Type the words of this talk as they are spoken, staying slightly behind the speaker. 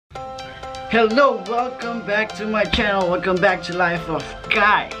Hello, welcome back to my channel. Welcome back to Life of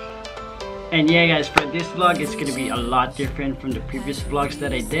Guy. And yeah guys, for this vlog it's gonna be a lot different from the previous vlogs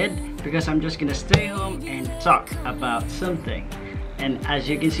that I did, because I'm just gonna stay home and talk about something. And as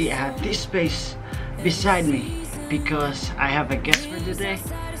you can see, I have this space beside me because I have a guest for today.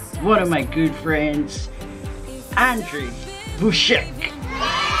 One of my good friends, Andre Bushek.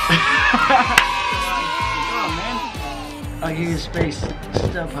 Come on, man. I'll give you space.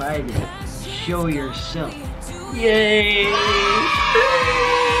 Stop hiding. Show yourself. Yay!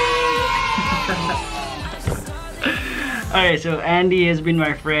 Alright, so Andy has been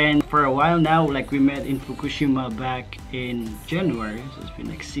my friend for a while now. Like, we met in Fukushima back in January, so it's been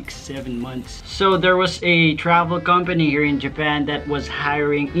like 6-7 months. So there was a travel company here in Japan that was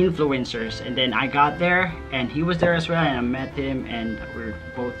hiring influencers, and then I got there and he was there as well, and I met him and we're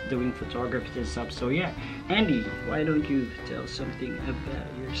both doing photography and stuff. So yeah, Andy, why don't you tell something about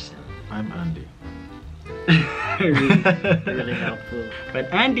yourself? I'm Andy. really helpful. But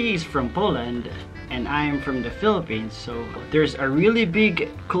Andy is from Poland and I am from the Philippines, so there's a really big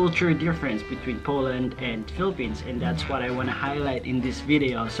culture difference between Poland and Philippines, and that's what I want to highlight in this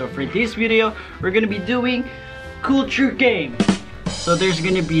video. So for this video, we're gonna be doing culture game. So there's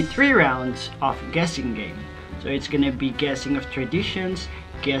gonna be 3 rounds of guessing game. So it's gonna be guessing of traditions,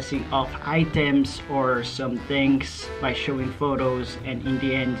 guessing of items or some things by showing photos, and in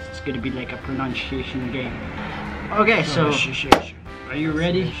the end it's gonna be like a pronunciation game. Okay, so are you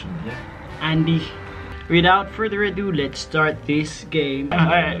ready? Yeah. Andy, without further ado, let's start this game.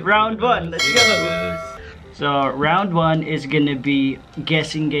 Alright, round 1, let's go. So round 1 is gonna be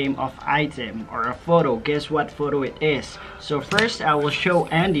guessing game of item or a photo. Guess what photo it is. So first I will show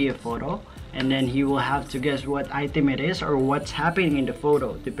Andy a photo, and then he will have to guess what item it is or what's happening in the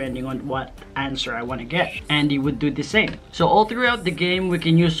photo, depending on what answer I want to get. Andy would do the same. So all throughout the game we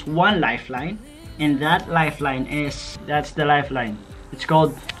can use one lifeline, and that lifeline is, that's the lifeline. It's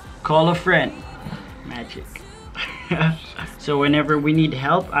called Call a Friend. Magic. So whenever we need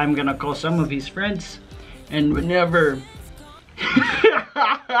help, I'm gonna call some of his friends, and whenever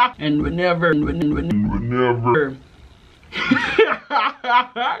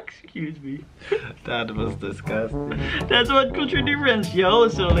excuse me. That was disgusting. That's what culture difference, yo.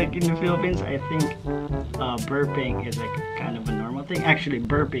 So like in the Philippines, I think burping is like kind of a normal thing. Actually,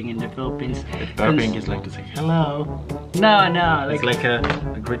 burping in the Philippines, Burping is like to say hello. No, It's like a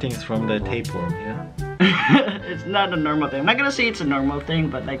greetings from the tapeworm, yeah? it's not a normal thing. I'm not gonna say it's a normal thing,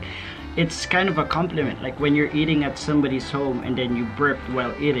 but like it's kind of a compliment. Like when you're eating at somebody's home and then you burp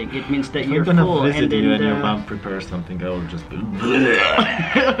while eating, it means that you're full, and then you and your mom prepare something, I will just be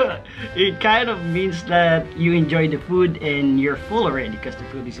it kind of means that you enjoy the food and you're full already because the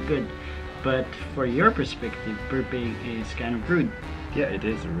food is good. But for your perspective, burping is kind of rude. Yeah, it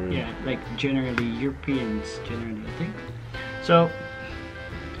is rude. Yeah, like generally Europeans generally, I think. So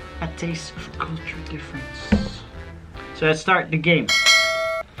a taste of culture difference. So let's start the game.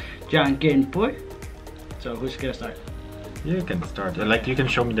 Janken-poi. So who's gonna start? You can start. Like, you can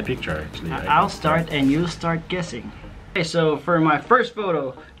show me the picture actually. I'll start and you'll start guessing. Okay, so for my first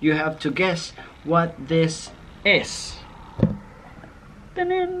photo, you have to guess what this is.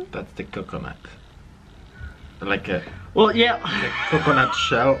 That's the coconut. Like a Well, yeah. coconut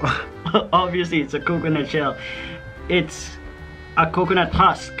shell. Obviously, it's a coconut shell. It's a coconut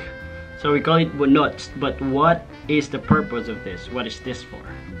husk. So we call it bunot. But what is the purpose of this? What is this for?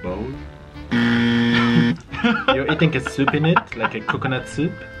 Bowl. You're eating a soup in it, like a coconut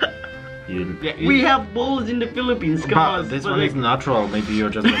soup. We have bowls in the Philippines. Come on, this one is natural. Maybe you're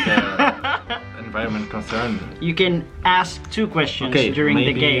just like a environment concerned. You can ask 2 questions during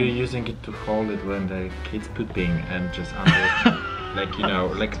the game. Maybe you're using it to hold it when the kid's pooping and just under, like, you know,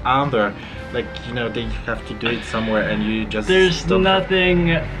 like under, like, you know, they have to do it somewhere and you just. There's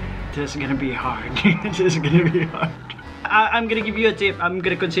nothing. This is gonna be hard. This is gonna be hard. I'm gonna give you a tip. I'm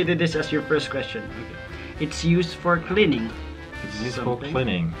gonna consider this as your first question. Okay. It's used for cleaning. It's used for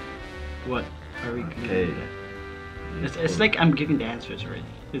cleaning. What are we cleaning? Okay. It's like I'm giving the answers already.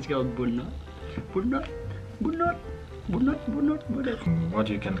 It's called bunot. Bunot. Bunot. Bunot. Bunot. Bunot. What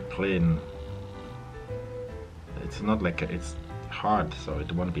you can clean. It's not like it's hard, so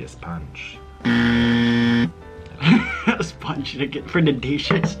it won't be a sponge. A sponge to get for the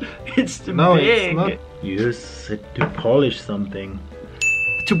dishes. It's too no, big. It's not. Use it to polish something.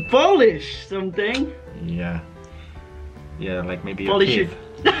 To polish something? Yeah. Yeah, like maybe polish your it.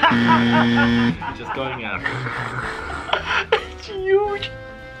 Just going out. It's huge.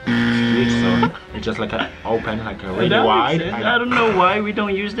 So it's just like a open, like a really wide. I don't know why we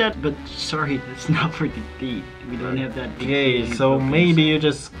don't use that, but sorry, that's not for the teeth. We don't have that big. Okay, so maybe you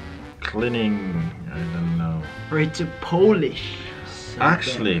just cleaning. I don't know. Or to polish something.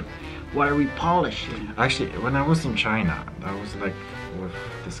 Actually, what are we polishing? Actually, when I was in China, I was like with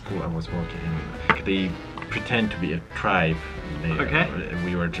the school I was working in. They pretend to be a tribe.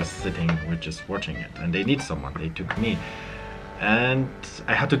 We were just sitting, we're just watching it, and they need someone. They took me, and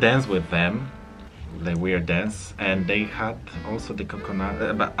I had to dance with them. The weird dance, and they had also the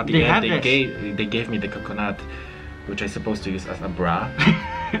coconut. But at the end, they gave me the coconut, which I supposed to use as a bra.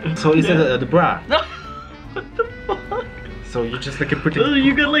 So is it the bra? What the fuck? So you just like put it. Oh,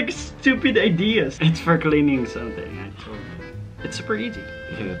 you got like stupid ideas. It's for cleaning something. I told you. It's super easy.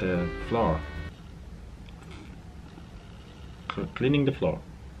 Here, the floor. Cleaning the floor.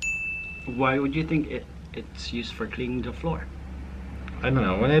 Why would you think it's used for cleaning the floor? I don't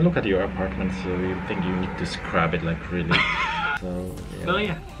know. When I look at your apartment, so you think you need to scrub it like really. So. Yeah. Oh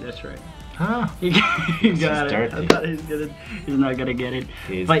yeah, that's right. Ah, you got it. dirty. I thought he's not gonna get it.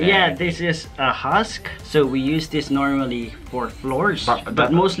 He's but yeah, dirty. this is a husk. So we use this normally for floors,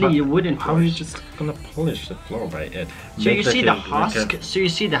 but mostly you wouldn't. How are you just gonna polish the floor by it? So you see the husk. So you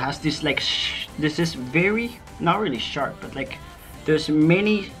see the husk. This like this is very not really sharp, but like there's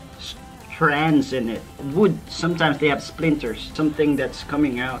many strands in it. Wood, sometimes they have splinters, something that's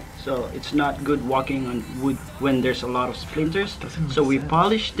coming out. So it's not good walking on wood when there's a lot of splinters. So we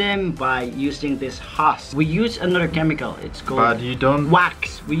polish them by using this husk. We use another chemical. It's called But you don't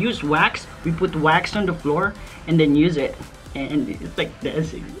wax. We use wax. We put wax on the floor and then use it, and it's like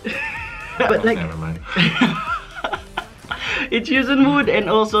dancing. But like, never mind. it's used in wood and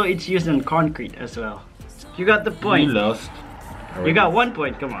also it's used in concrete as well. You got the point. You lost. You got 1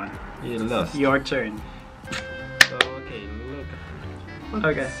 point. Come on. You lost. Your turn. So, okay, look.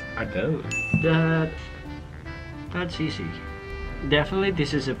 Okay. Are those? That's easy. Definitely,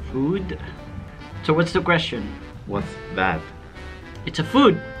 this is a food. So what's the question? What's that? It's a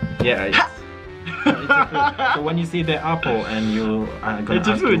food. Yeah, it's a food. So when you see the apple and you are gonna It's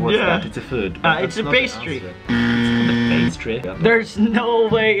a ask food, you what's yeah. that, it's a food. But It's that's a not the pastry. answer. It's not a pastry. There's no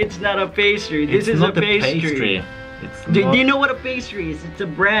way it's not a pastry. This is not a pastry. It's Do not, you know what a pastry is? It's a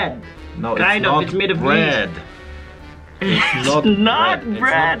bread. no, kind it's of, not it's made of bread. It's not not bread. bread. It's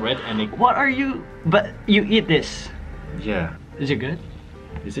not bread and it, What are you? But you eat this. yeah. Is it good?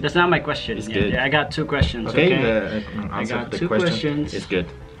 Is it? That's not my question. It's Yeah, good. yeah, I got 2 questions. Okay, Okay. the I answer got to the 2 question questions. is good.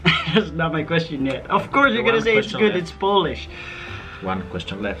 That's not my question yet. Of course, you're One gonna say it's question good. left. It's Polish. One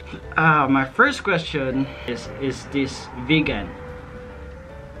question left. My first question is this vegan?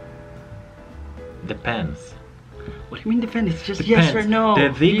 Depends. What do you mean depend? It's just Depends. yes or no. The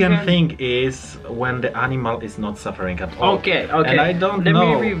vegan thing is when the animal is not suffering at all. Okay, And I don't Let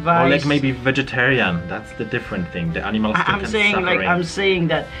know. me revise. Or like maybe vegetarian. That's the different thing. The animal still I'm can saying suffering. like I'm saying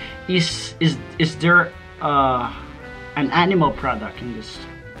that is there an animal product in this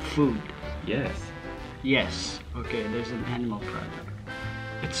food? Yes. Yes. Okay, there's an animal product.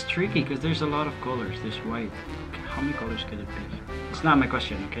 It's tricky because there's a lot of colors. There's white. Okay, how many colors could it be? It's not my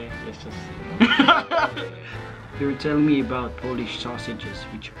question, okay? It's just... You were telling me about Polish sausages,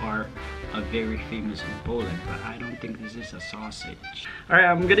 which are very famous in Poland, but I don't think this is a sausage. Alright,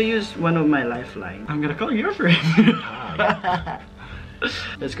 I'm gonna use one of my lifelines. I'm gonna call your friend. Yeah.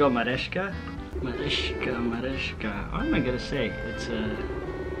 Let's go, Mareshka. Mareshka, Mareshka. What am I gonna say?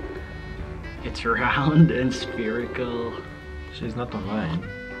 It's round and spherical. She's not online.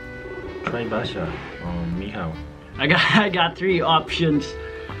 Try Basha or Michał. I got 3 options.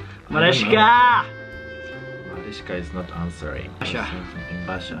 I Mareshka! Mariska is not answering. Basha. Something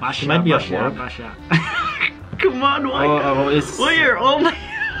Basha. Basha, She might be Basha, at work. Basha. Come on, why? It's Where? Oh my...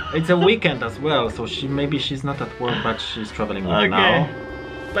 it's a weekend as well, so maybe she's not at work, but she's traveling with now.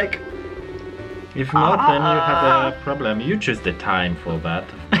 Like... If not, then you have a problem. You choose the time for that.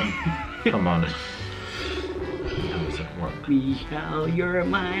 Come on. Michał is at work. Michał, you're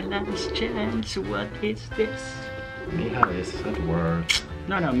my last chance. What is this? Michał is at work.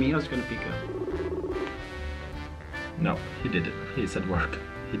 No, Michal's gonna pick up. No, he didn't. He's at work.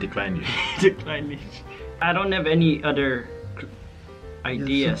 He declined you. Decline me. I don't have any other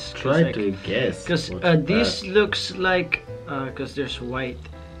ideas. Try to guess. Because what's this that. looks like because there's white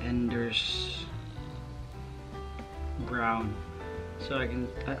and there's brown, so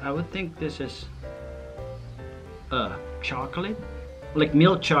I would think this is chocolate, like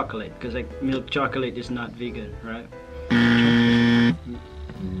milk chocolate, because like milk chocolate is not vegan, right?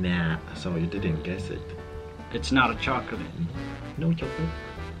 Nah, so you didn't guess it. It's not a chocolate. No chocolate.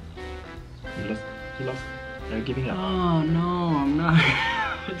 You lost. Are you giving up? Oh no, I'm not.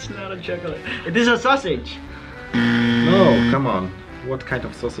 It's not a chocolate. It is a sausage. No, come on. What kind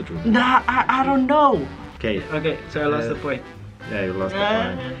of sausage was it? Nah, I don't know. Okay. Okay, so I lost the point. Yeah, you lost the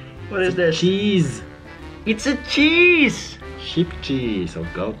point. What is this? Cheese. It's a cheese! Sheep cheese or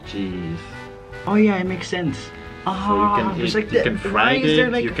goat cheese. Oh yeah, it makes sense. So you can there's eat, like you can fry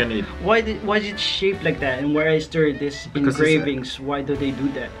it, like, you can eat. why is it shaped like that? And where is there this Because engravings? Why do they do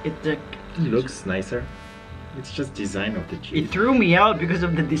that? It looks nicer. It's just design of the cheese. It threw me out because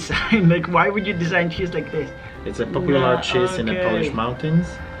of the design. Like, why would you design cheese like this? It's a popular cheese in the Polish mountains.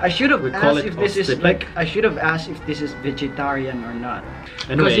 I should have call asked it if this is ostypek. like. I should have asked if this is vegetarian or not.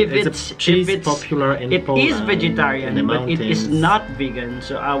 Anyway, if it's a cheese popular in Poland. It is vegetarian, in the but it is mountains. not vegan.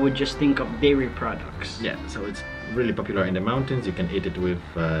 So I would just think of dairy products. Yeah, so it's really popular in the mountains. You can eat it with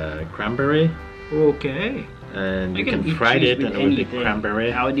cranberry. Okay. And you can eat fry cheese it with and with the anything.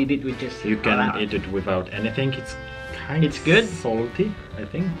 cranberry. I would eat it with just. You can eat it without anything. It's kind It's of good? salty, I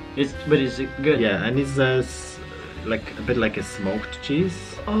think. But is it good? Yeah, and it's like a bit like a smoked cheese.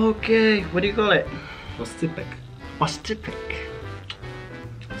 Okay. What do you call it? Ostypek. Ostypek.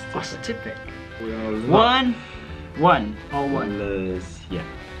 Ostypek. We are One. All one. Yeah.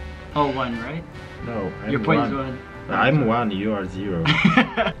 All one, right? No, I'm Your point is one. one. I'm one, you are zero.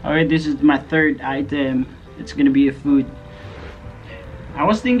 Alright, this is my third item. It's gonna be a food. I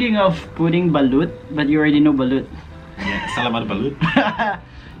was thinking of putting balut, but you already know balut. Yeah, salamat balut.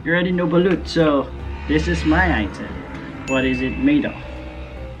 You already know balut, so this is my item. What is it made of?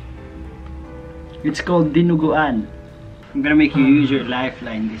 It's called dinuguan. I'm gonna make you use your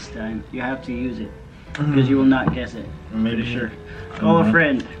lifeline this time. You have to use it, because you will not guess it. Maybe sure. Call a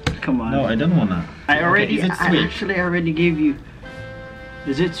friend. Come on. No, I don't wanna. I already. Okay, is it sweet? Actually, I already gave you.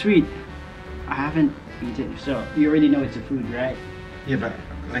 Is it sweet? I haven't eaten, so you already know it's a food, right? Yeah, but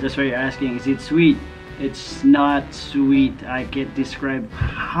like, That's why you're asking. Is it sweet? It's not sweet. I can't describe.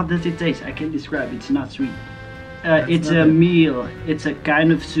 How does it taste? I can't describe. It's not sweet. It's a meal. It's a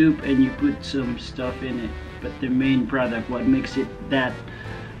kind of soup, and you put some stuff in it. But the main product, what makes it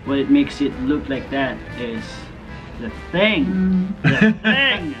look like that, is the thing. The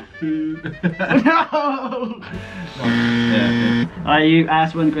thing. No. You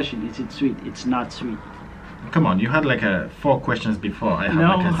asked one question. Is it sweet? It's not sweet. Come on, you had like 4 questions before. I have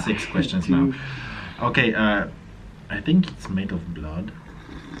No, like 6 questions now. Okay, I think it's made of blood.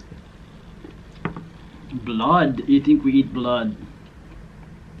 Blood? You think we eat blood?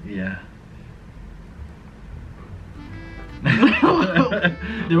 Yeah.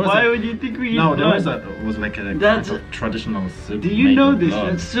 Why would you think we eat no, blood? there was like a That's kind of traditional soup. Do you made know of this?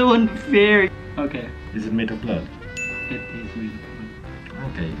 blood. That's so unfair. Okay. Is it made of blood? It is made of blood.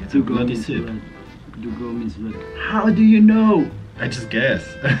 Okay, it's a bloody means soup. blood. Dugo means blood. How do you know? I just guess.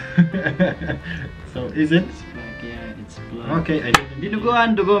 So is it? It's black, yeah, it's blood. Okay, I didn't.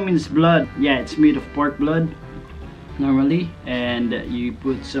 Dinuguan, dugo means blood. Yeah, it's made of pork blood normally, and you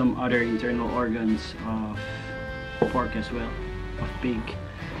put some other internal organs of pork as well, of pig.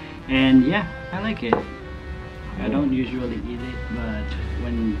 And yeah, I like it. I don't usually eat it, but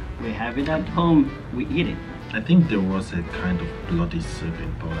when we have it at home, we eat it. I think there was a kind of bloody soup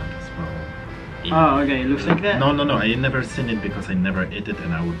in Poland as well. Oh, okay, it looks like that? No, I never seen it because I never ate it,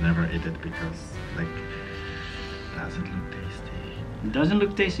 and I would never eat it because like doesn't look tasty. It doesn't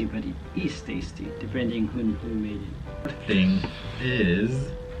look tasty, but it is tasty, depending who made it. The thing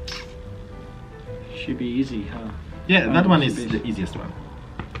is, Should be easy, huh? yeah, Oh, that one should is be- the easiest one.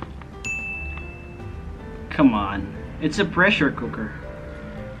 Come on, it's a pressure cooker.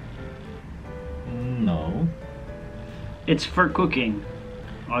 No. It's for cooking,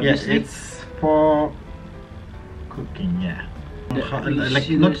 Yes, obviously. it's for cooking. Yeah. Are you Like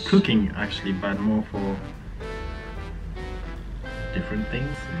not serious? cooking actually, but more for different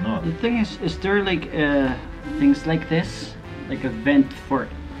things. Not. The thing is there like things like this, like a vent for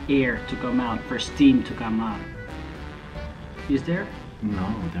air to come out, for steam to come out? Is there?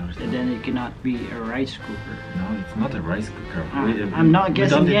 No, there's And then it cannot be a rice cooker. no. It's not a rice cooker. I'm not we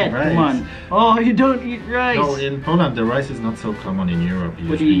guessing don't eat yet. rice. Come on. Oh, you don't eat rice. No, in Poland the rice is not so common. In Europe,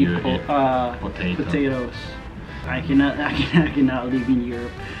 What do you usually eat? potato. Potatoes. I cannot live in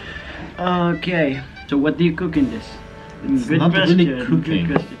Europe. Okay. So what do you cook in this? It's not really Good cooking.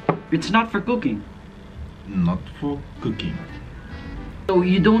 question. It's not for cooking. Not for cooking. So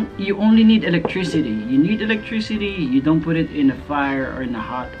you only need electricity. You need electricity, you don't put it in a fire or in a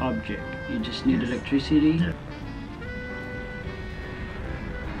hot object. You just need Yes. electricity. Yeah.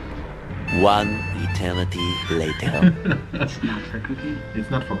 One eternity later. It's not for cooking.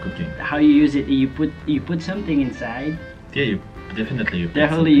 It's not for cooking. How you use it, you put something inside. Yeah, you definitely.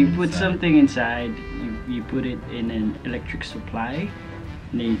 Definitely you put inside. something inside, you put it in an electric supply,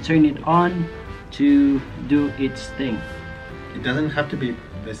 and then you turn it on to do its thing. It doesn't have to be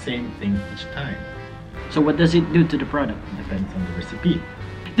the same thing each time. So what does it do to the product? Depends on the recipe.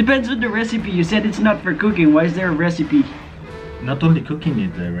 Depends on the recipe. You said it's not for cooking. Why is there a recipe? Not only cooking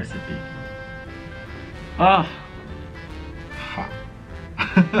is the recipe. Ah. Ha.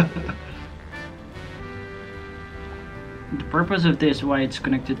 The purpose of this, why it's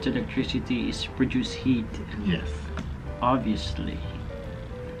connected to electricity, is to produce heat. Yes. Obviously.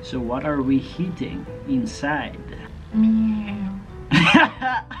 So what are we heating inside? Meow.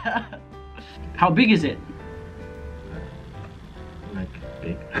 How big is it? Like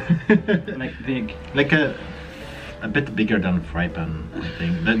big. Like big. Like a bit bigger than a fry pan, I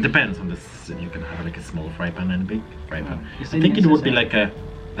think. That depends on this. You can have like a small fry pan and a big fry pan. I think it would be like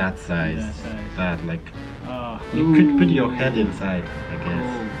that size. That like you could put your head inside, I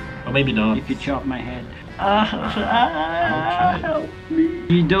guess. Or maybe not. If you chop my head. Help me.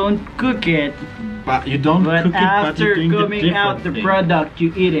 You don't cook it. But you don't cook it, but after coming out the product,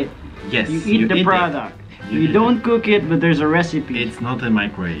 you eat it. Yes, you eat the product. You don't cook it, but there's a recipe. It's not a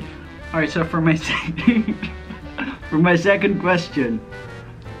microwave. Alright, so for my for my second question.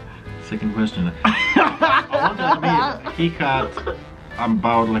 Second question. He had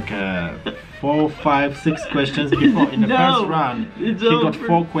about like 4, 5, 6 questions before in the first round. He got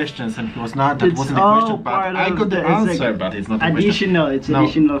 4 questions and he was not. That wasn't a question, but I got the answer, but it's not a additional. question. It's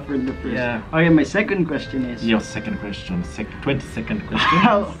additional for the first. Yeah. Okay, my second question is. Your second question. 22nd question.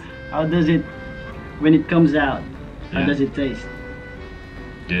 How does it, when it comes out? How does it taste?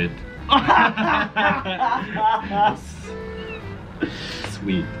 Good.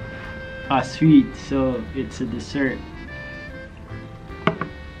 Sweet. Ah, sweet. So it's a dessert.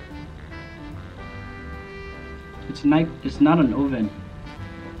 It's not an oven.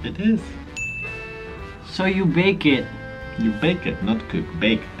 It is. So you bake it. You bake it, not cook.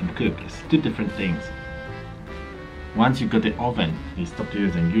 Bake and cook is 2 different things. Once you got the oven, you stop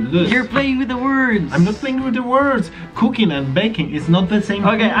using. You lose. You're playing with the words. I'm not playing with the words. Cooking and baking is not the same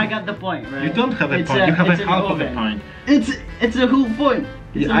thing. Okay, I got the point, right? You don't have a point. You have a half of a point. It's a whole point.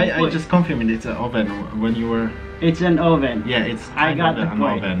 I just confirmed it's an oven when you were. It's an oven. Yeah, it's I got the an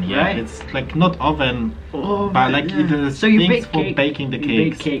point, oven. Yeah, right? It's like not oven, but like the so you things bake for cake, baking the cakes.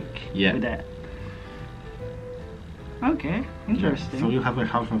 You bake cake. Yeah. With that. Okay, interesting. So you have a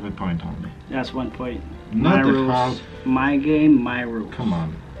half of a point only. That's 1 point. Not my a rules, half. my game, my rules. Come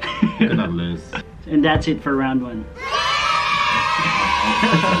on, you're gonna lose. And that's it for round 1.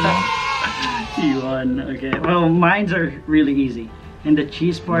 You won. Okay. Well, mines are really easy, and the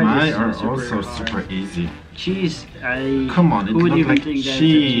cheese part Mine is are super also hard. super easy. Cheese. Come on, it who would looks even like think that's a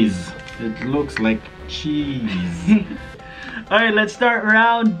cheese. It looks like cheese. Alright, let's start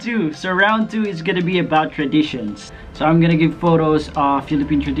round 2. So round 2 is gonna be about traditions. So I'm gonna give photos of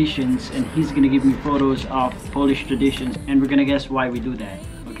Philippine traditions and he's gonna give me photos of Polish traditions and we're gonna guess why we do that,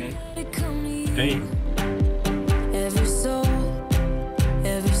 okay? Okay.